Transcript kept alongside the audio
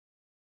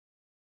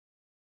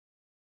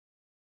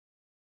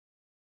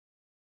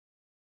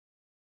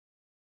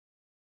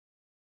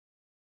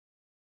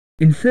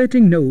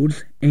Inserting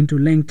nodes into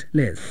linked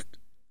list.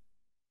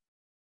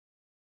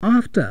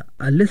 After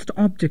a list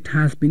object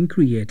has been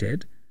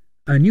created,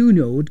 a new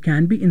node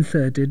can be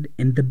inserted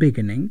in the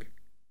beginning,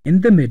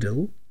 in the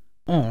middle,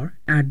 or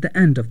at the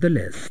end of the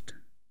list.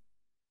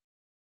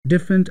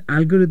 Different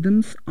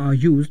algorithms are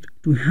used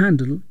to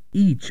handle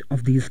each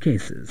of these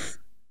cases.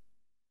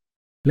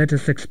 Let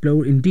us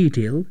explore in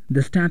detail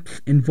the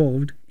steps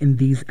involved in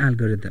these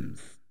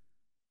algorithms.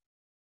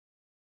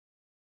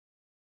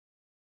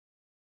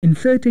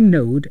 Inserting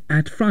node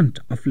at front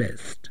of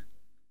list.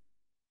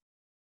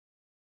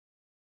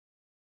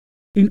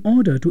 In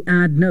order to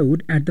add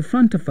node at the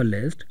front of a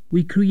list,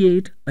 we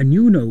create a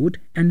new node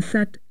and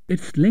set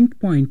its link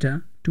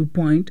pointer to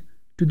point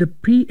to the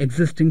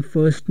pre-existing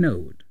first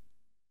node.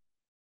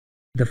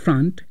 The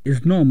front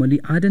is normally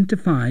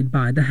identified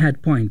by the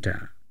head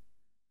pointer.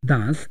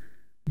 Thus,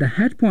 the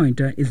head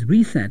pointer is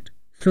reset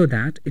so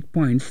that it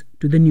points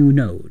to the new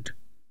node.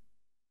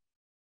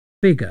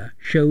 Figure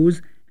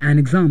shows an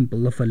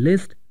example of a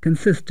list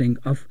consisting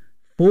of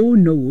 4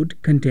 nodes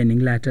containing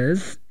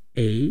letters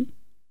A,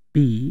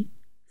 B,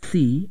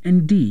 C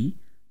and D,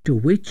 to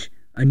which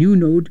a new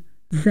node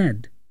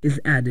Z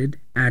is added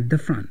at the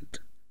front.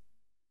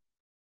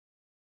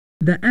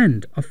 The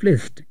end of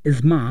list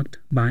is marked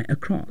by a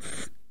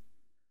cross.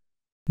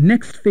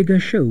 Next figure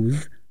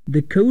shows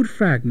the code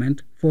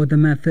fragment for the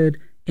method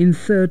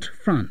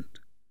insertFront,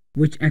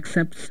 which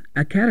accepts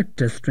a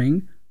character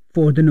string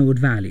for the node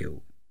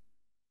value.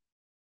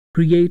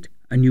 Create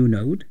a new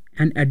node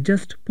and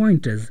adjust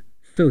pointers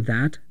so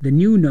that the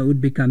new node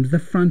becomes the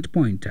front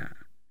pointer.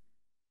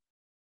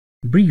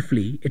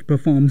 Briefly, it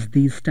performs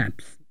these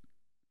steps.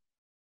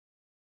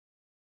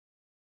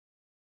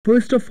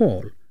 First of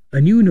all, a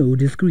new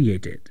node is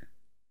created.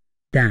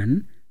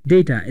 Then,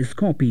 data is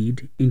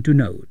copied into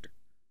node.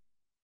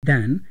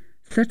 Then,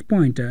 set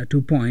pointer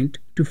to point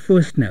to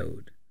first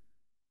node.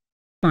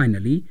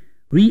 Finally,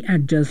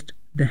 readjust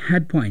the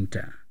head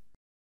pointer.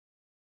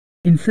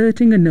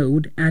 Inserting a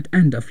node at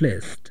end of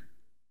list.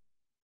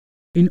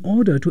 In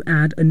order to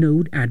add a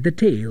node at the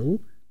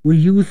tail, we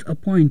use a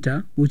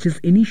pointer which is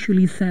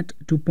initially set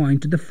to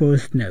point to the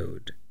first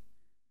node.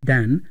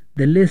 Then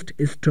the list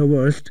is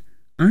traversed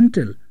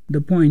until the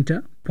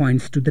pointer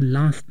points to the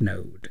last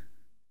node.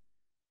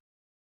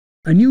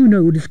 A new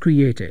node is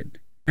created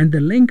and the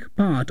link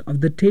part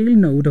of the tail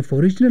node of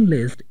original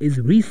list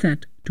is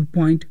reset to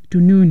point to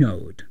new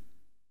node.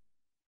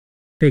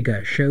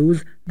 Figure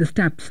shows the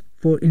steps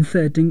for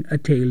inserting a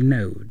tail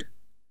node.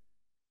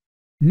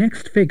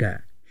 Next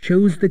figure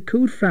shows the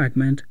code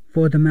fragment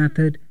for the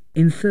method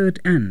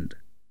insertEnd,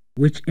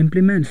 which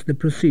implements the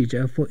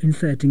procedure for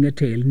inserting a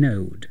tail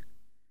node.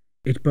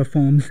 It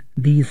performs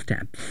these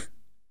steps.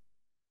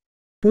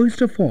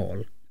 First of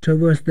all,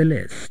 traverse the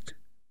list.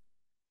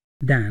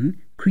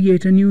 Then,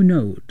 create a new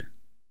node.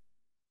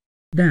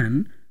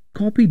 Then,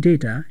 copy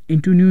data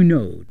into new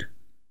node.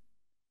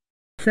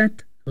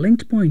 Set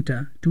linked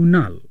pointer to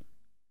null.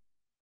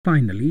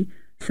 Finally,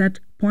 set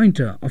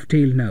pointer of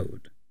tail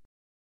node.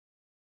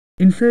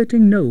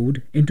 Inserting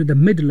node into the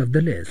middle of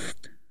the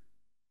list.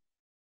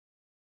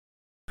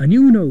 A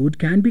new node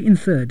can be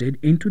inserted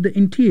into the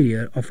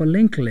interior of a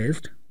linked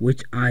list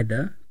which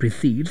either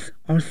precedes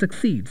or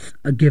succeeds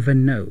a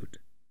given node.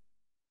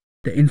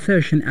 The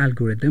insertion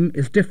algorithm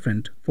is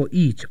different for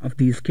each of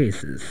these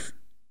cases.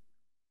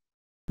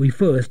 We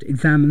first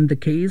examine the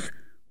case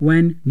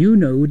when new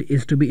node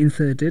is to be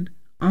inserted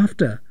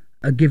after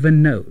a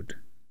given node.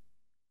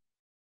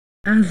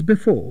 As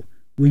before,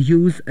 we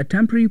use a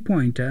temporary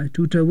pointer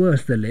to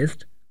traverse the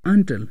list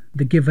until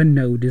the given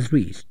node is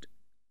reached.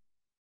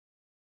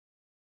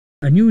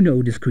 A new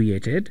node is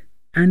created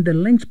and the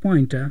linked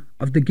pointer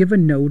of the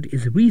given node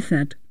is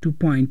reset to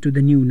point to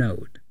the new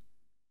node.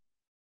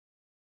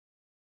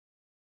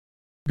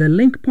 The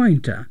link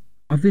pointer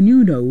of the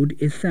new node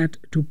is set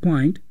to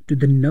point to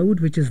the node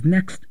which is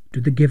next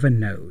to the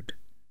given node.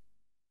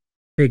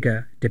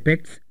 Figure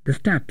depicts the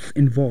steps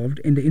involved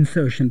in the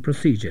insertion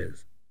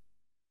procedures.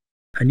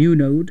 A new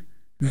node,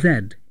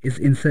 Z, is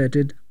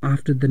inserted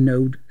after the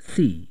node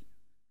C.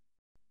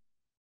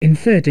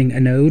 Inserting a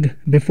node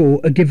before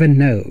a given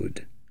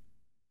node.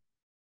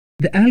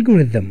 The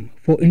algorithm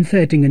for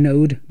inserting a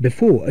node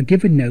before a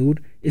given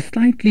node is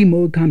slightly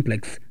more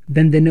complex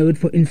than the node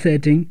for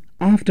inserting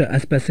after a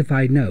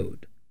specified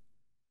node.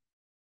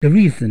 The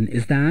reason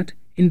is that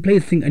in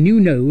placing a new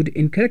node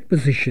in correct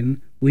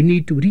position, we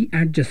need to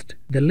readjust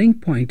the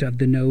link pointer of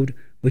the node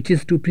which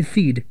is to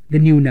precede the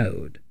new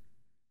node.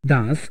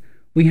 Thus,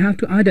 we have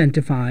to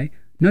identify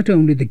not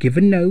only the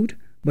given node,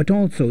 but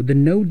also the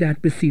node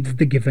that precedes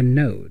the given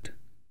node.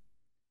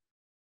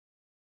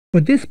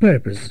 For this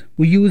purpose,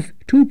 we use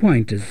 2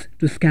 pointers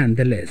to scan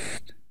the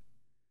list.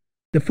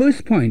 The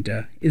first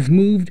pointer is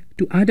moved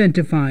to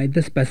identify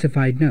the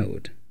specified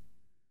node.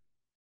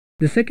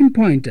 The second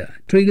pointer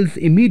trails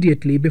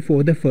immediately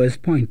before the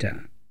first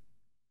pointer.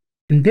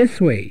 In this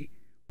way,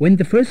 when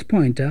the first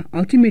pointer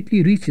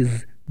ultimately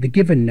reaches the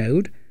given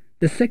node,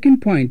 the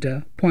second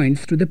pointer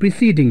points to the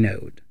preceding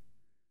node.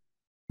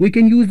 We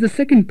can use the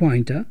second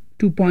pointer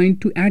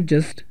to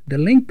adjust the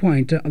link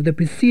pointer of the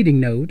preceding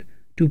node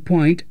to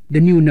point the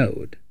new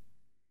node,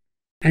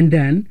 and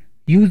then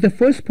use the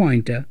first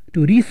pointer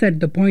to reset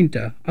the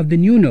pointer of the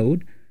new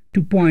node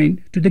to point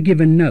to the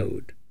given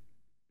node.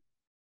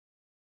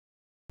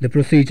 The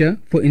procedure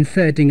for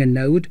inserting a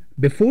node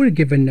before a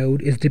given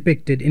node is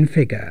depicted in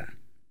figure.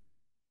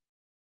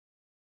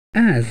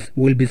 As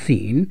will be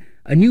seen,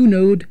 a new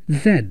node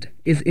Z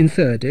is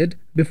inserted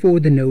before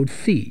the node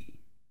C.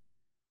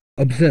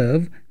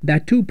 Observe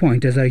that two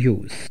pointers are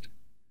used.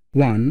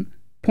 One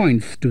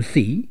points to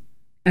C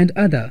and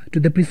other to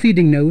the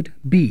preceding node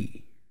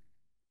B.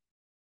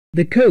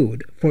 The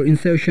code for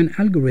insertion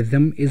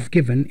algorithm is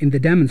given in the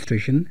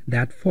demonstration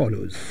that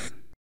follows.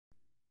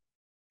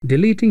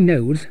 Deleting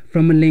nodes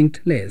from a linked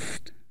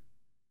list.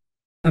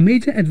 A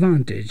major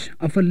advantage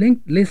of a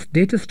linked list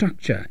data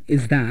structure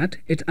is that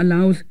it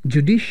allows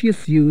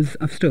judicious use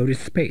of storage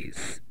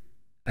space.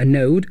 A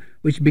node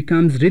which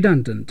becomes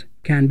redundant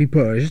can be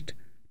purged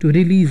to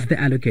release the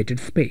allocated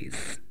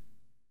space.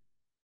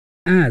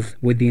 As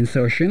with the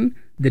insertion,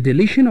 the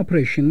deletion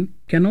operation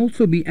can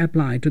also be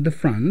applied to the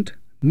front,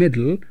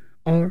 middle,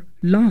 or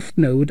last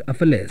node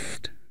of a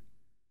list.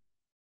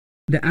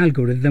 The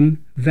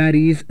algorithm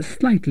varies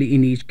slightly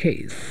in each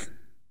case.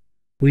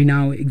 We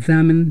now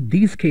examine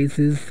these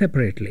cases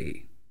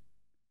separately.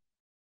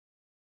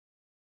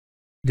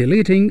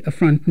 Deleting a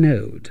front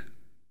node.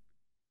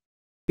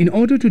 In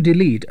order to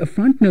delete a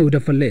front node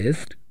of a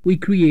list, we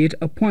create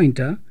a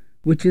pointer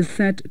which is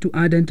set to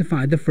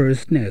identify the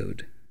first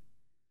node.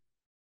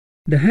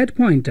 The head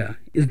pointer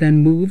is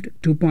then moved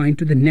to point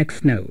to the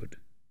next node.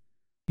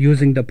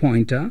 Using the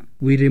pointer,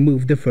 we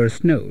remove the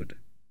first node.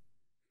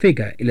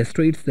 Figure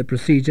illustrates the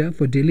procedure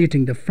for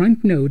deleting the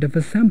front node of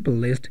a sample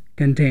list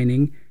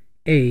containing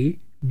A,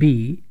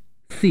 B,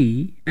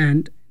 C,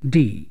 and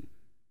D.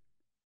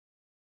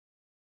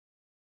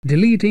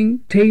 Deleting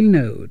tail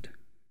node.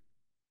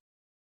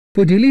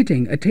 For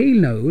deleting a tail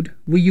node,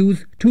 we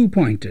use two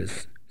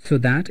pointers, so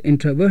that in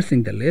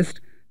traversing the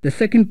list, the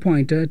second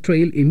pointer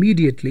trail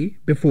immediately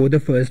before the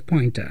first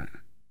pointer.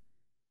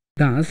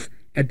 Thus,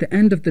 at the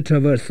end of the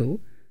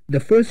traversal, the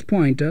first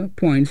pointer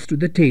points to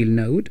the tail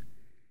node,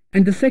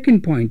 and the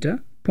second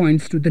pointer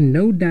points to the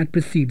node that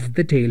precedes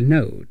the tail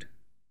node.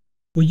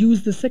 We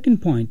use the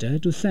second pointer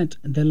to set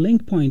the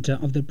link pointer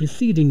of the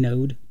preceding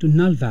node to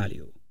null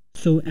value,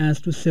 so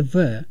as to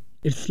sever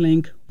its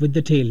link with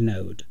the tail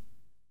node.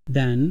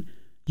 Then,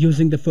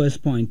 using the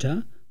first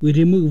pointer, we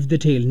remove the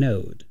tail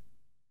node.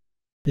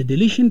 The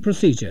deletion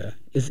procedure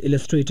is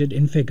illustrated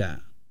in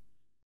figure.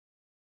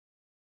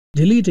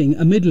 Deleting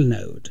a middle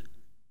node.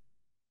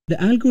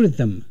 The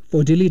algorithm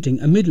for deleting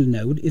a middle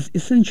node is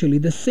essentially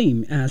the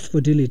same as for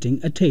deleting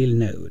a tail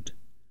node.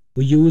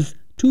 We use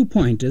two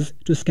pointers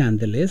to scan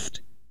the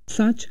list,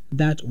 such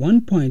that one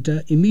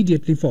pointer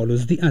immediately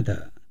follows the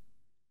other.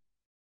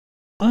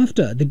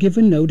 After the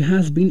given node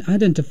has been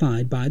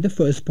identified by the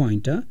first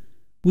pointer,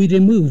 we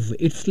remove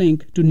its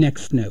link to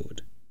next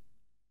node.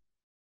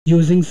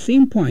 Using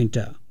same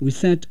pointer, we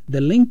set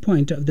the link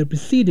pointer of the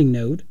preceding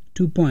node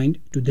to point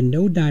to the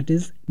node that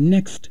is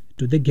next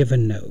to the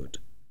given node.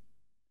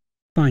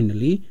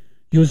 Finally,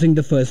 using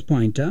the first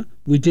pointer,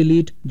 we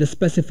delete the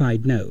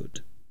specified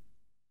node.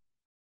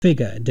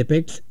 Figure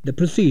depicts the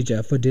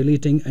procedure for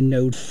deleting a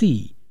node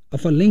C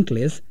of a linked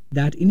list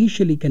that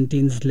initially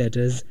contains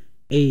letters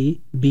A,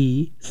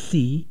 B,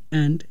 C,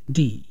 and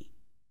D.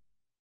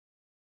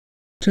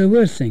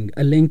 Traversing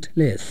a linked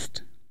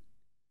list.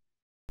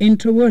 In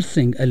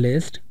traversing a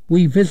list,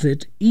 we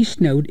visit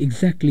each node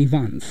exactly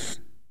once.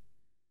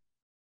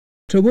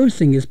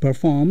 Traversing is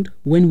performed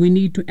when we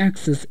need to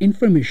access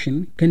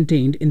information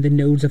contained in the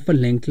nodes of a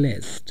linked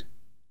list.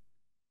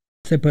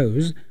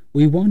 Suppose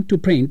we want to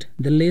print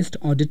the list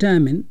or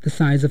determine the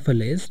size of a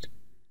list,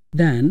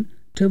 then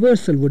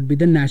traversal would be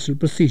the natural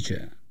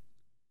procedure.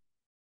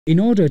 In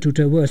order to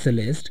traverse a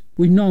list,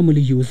 we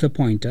normally use a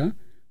pointer,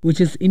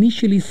 which is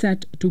initially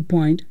set to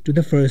point to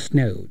the first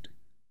node.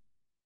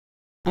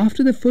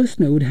 After the first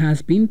node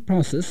has been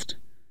processed,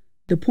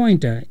 the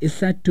pointer is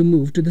set to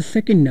move to the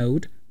second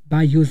node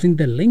by using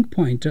the link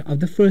pointer of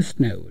the first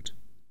node.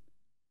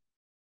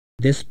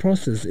 This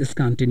process is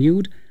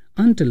continued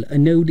until a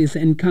node is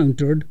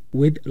encountered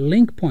with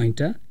link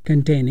pointer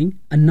containing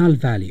a null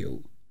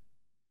value.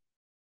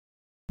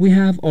 We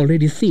have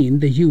already seen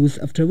the use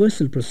of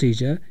traversal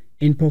procedure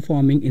in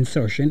performing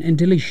insertion and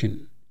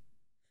deletion.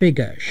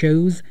 Figure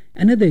shows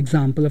another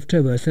example of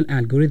traversal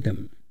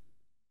algorithm.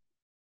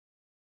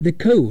 The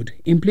code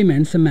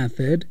implements a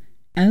method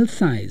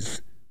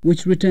lSize,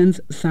 which returns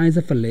size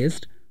of a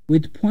list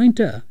with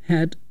pointer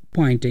head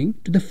pointing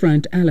to the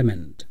front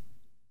element.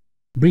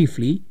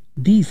 Briefly,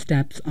 these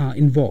steps are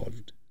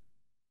involved.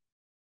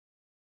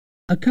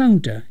 A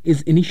counter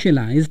is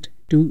initialized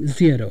to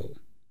 0.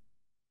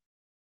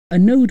 A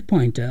node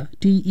pointer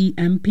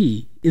temp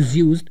is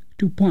used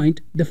to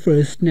point the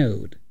first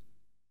node.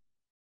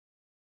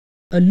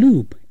 A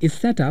loop is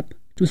set up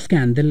to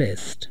scan the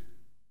list.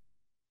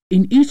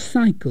 In each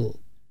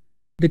cycle,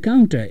 the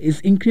counter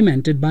is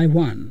incremented by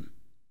 1.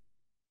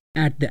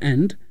 At the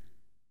end,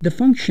 The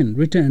function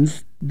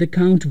returns the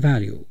count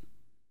value.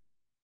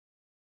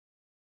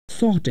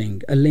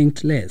 Sorting a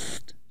linked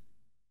list.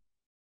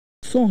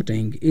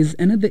 Sorting is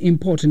another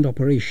important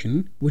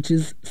operation which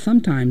is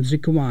sometimes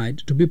required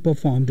to be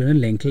performed on a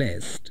linked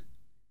list.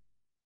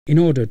 In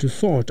order to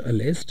sort a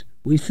list,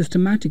 we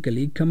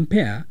systematically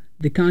compare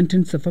the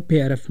contents of a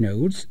pair of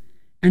nodes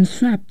and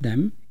swap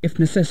them if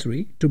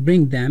necessary to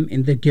bring them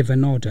in the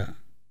given order.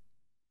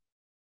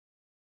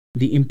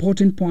 The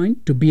important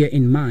point to bear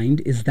in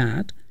mind is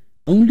that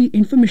only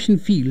information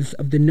fields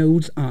of the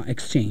nodes are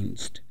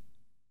exchanged.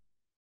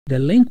 The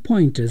link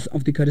pointers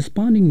of the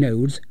corresponding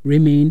nodes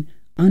remain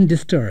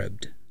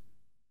undisturbed.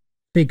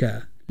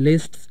 Figure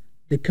lists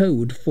the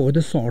code for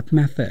the sort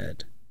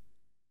method.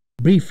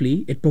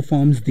 Briefly, it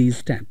performs these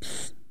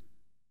steps.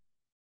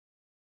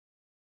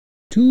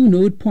 Two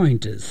node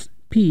pointers,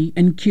 P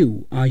and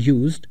Q, are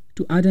used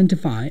to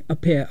identify a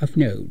pair of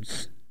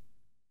nodes.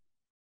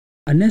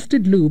 A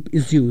nested loop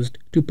is used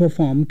to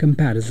perform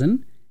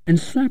comparison and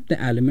swap the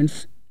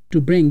elements to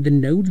bring the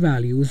node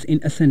values in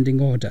ascending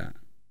order.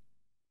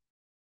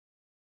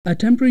 A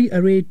temporary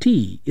array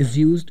T is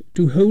used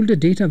to hold a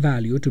data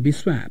value to be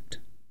swapped.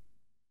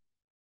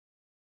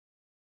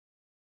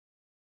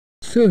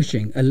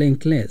 Searching a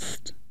linked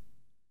list.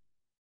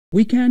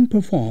 We can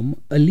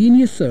perform a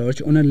linear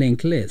search on a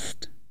linked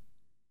list.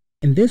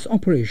 In this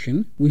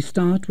operation, we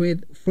start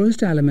with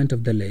first element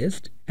of the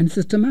list and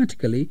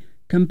systematically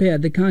compare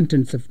the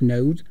contents of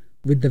nodes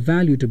with the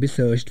value to be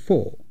searched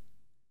for.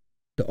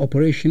 The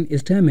operation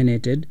is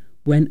terminated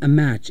when a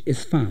match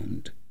is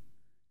found.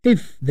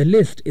 If the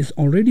list is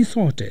already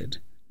sorted,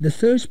 the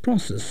search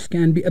process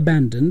can be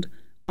abandoned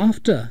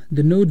after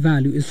the node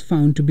value is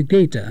found to be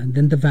greater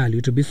than the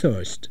value to be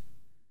searched.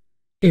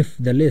 If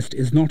the list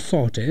is not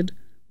sorted,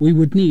 we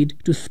would need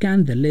to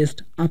scan the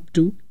list up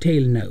to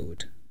tail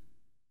node.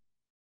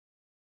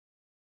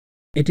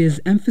 It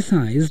is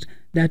emphasized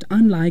that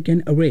unlike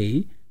an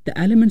array, the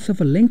elements of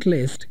a linked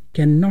list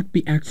cannot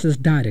be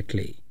accessed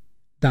directly.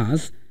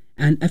 Thus,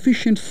 an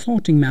efficient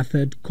sorting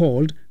method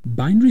called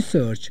binary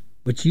search,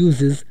 which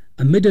uses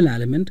a middle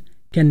element,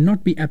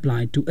 cannot be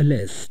applied to a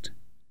list.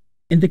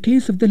 In the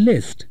case of the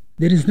list,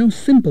 there is no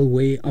simple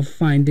way of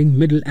finding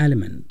middle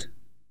element.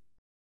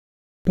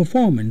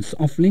 Performance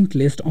of linked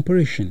list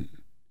operation.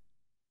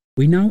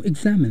 We now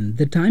examine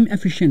the time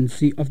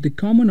efficiency of the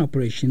common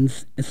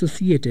operations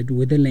associated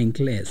with a linked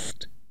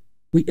list.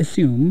 We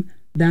assume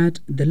that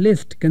the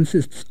list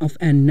consists of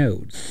n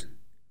nodes.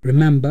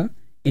 Remember,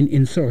 in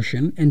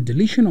insertion and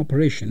deletion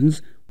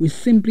operations, we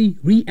simply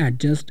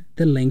readjust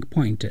the link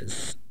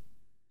pointers.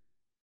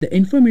 The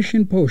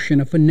information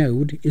portion of a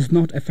node is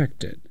not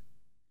affected.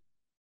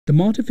 The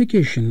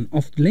modification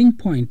of link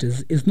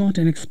pointers is not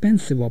an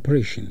expensive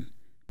operation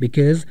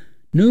because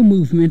no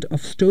movement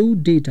of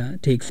stored data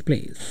takes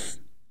place.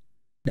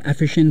 The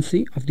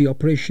efficiency of the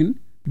operation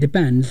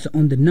depends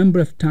on the number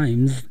of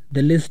times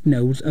the list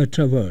nodes are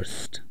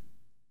traversed.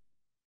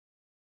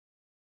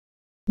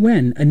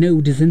 When a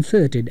node is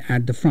inserted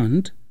at the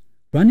front,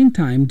 running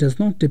time does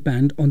not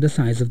depend on the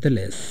size of the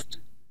list.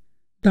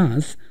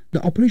 Thus,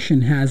 the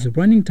operation has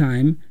running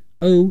time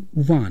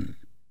O1.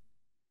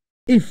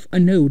 If a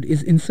node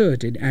is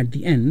inserted at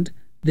the end,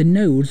 the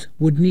nodes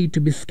would need to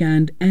be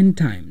scanned n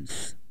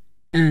times,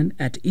 and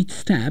at each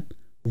step,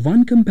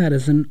 one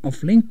comparison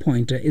of link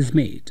pointer is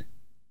made.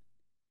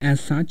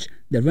 As such,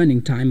 the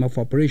running time of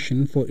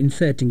operation for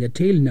inserting a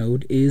tail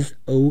node is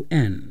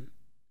On.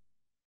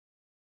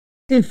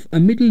 If a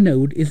middle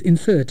node is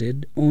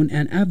inserted on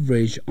an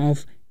average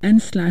of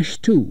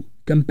n/2,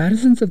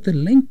 comparisons of the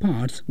link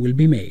parts will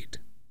be made.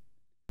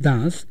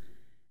 Thus,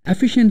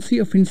 efficiency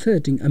of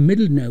inserting a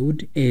middle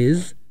node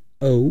is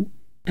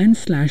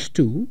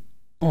O(n/2)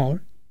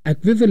 or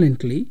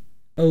equivalently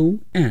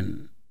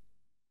On.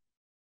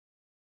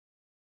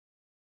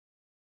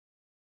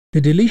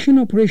 The deletion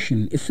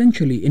operation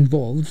essentially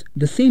involves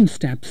the same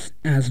steps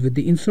as with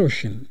the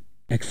insertion,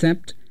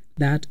 except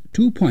that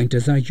two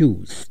pointers are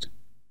used.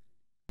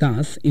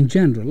 Thus, in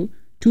general,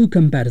 two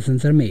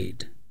comparisons are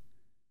made.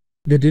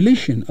 The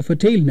deletion of a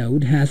tail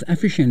node has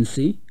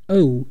efficiency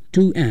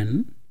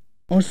O(2n),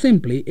 or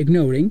simply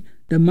ignoring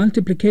the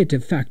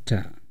multiplicative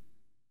factor.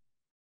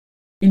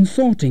 In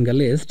sorting a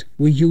list,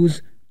 we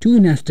use two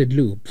nested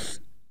loops.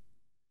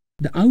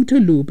 The outer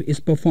loop is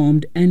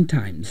performed n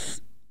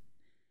times.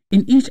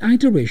 In each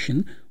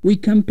iteration, we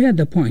compare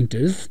the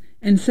pointers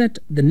and set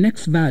the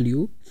next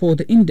value for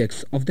the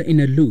index of the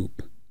inner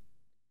loop.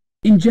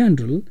 In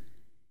general,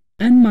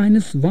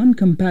 n-1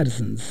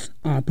 comparisons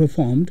are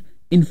performed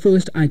in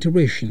first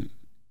iteration,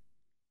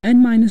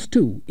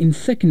 n-2 in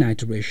second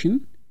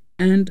iteration,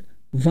 and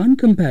one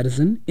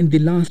comparison in the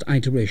last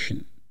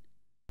iteration.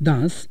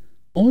 Thus,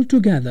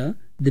 altogether,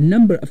 the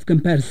number of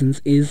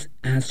comparisons is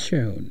as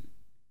shown.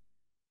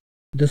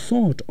 The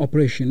sort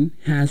operation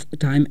has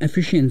time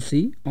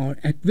efficiency or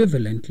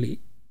equivalently.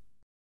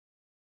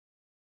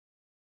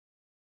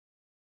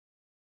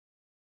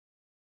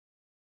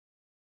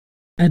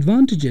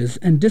 Advantages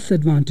and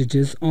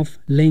disadvantages of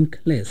linked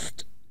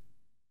list.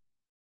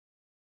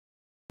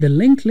 The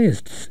linked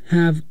lists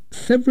have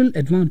several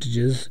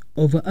advantages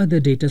over other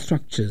data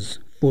structures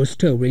for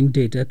storing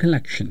data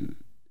collection.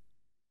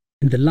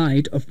 In the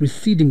light of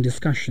preceding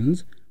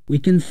discussions, we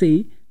can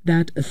say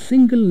that a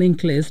single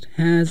linked list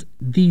has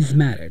these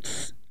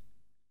merits.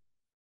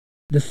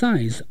 The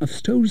size of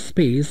storage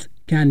space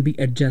can be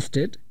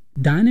adjusted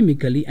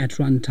dynamically at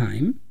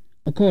runtime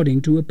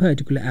according to a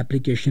particular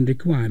application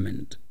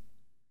requirement.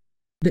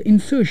 The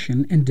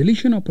insertion and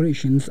deletion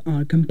operations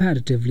are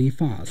comparatively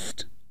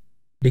fast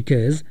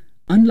because,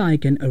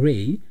 unlike an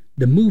array,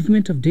 the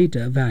movement of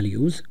data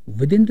values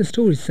within the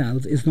storage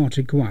cells is not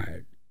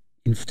required.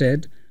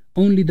 Instead,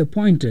 only the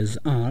pointers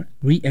are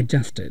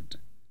readjusted.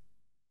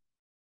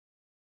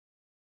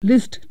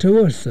 List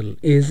traversal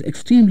is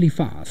extremely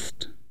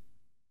fast.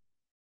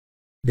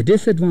 The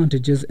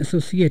disadvantages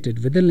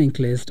associated with the linked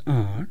list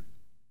are: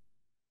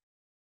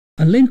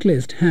 a linked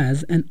list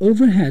has an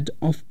overhead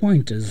of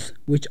pointers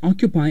which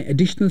occupy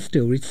additional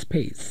storage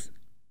space.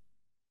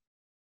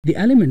 The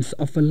elements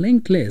of a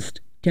linked list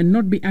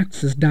cannot be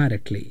accessed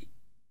directly.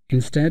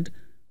 Instead,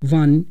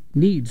 one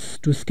needs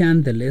to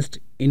scan the list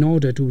in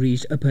order to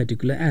reach a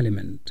particular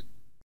element.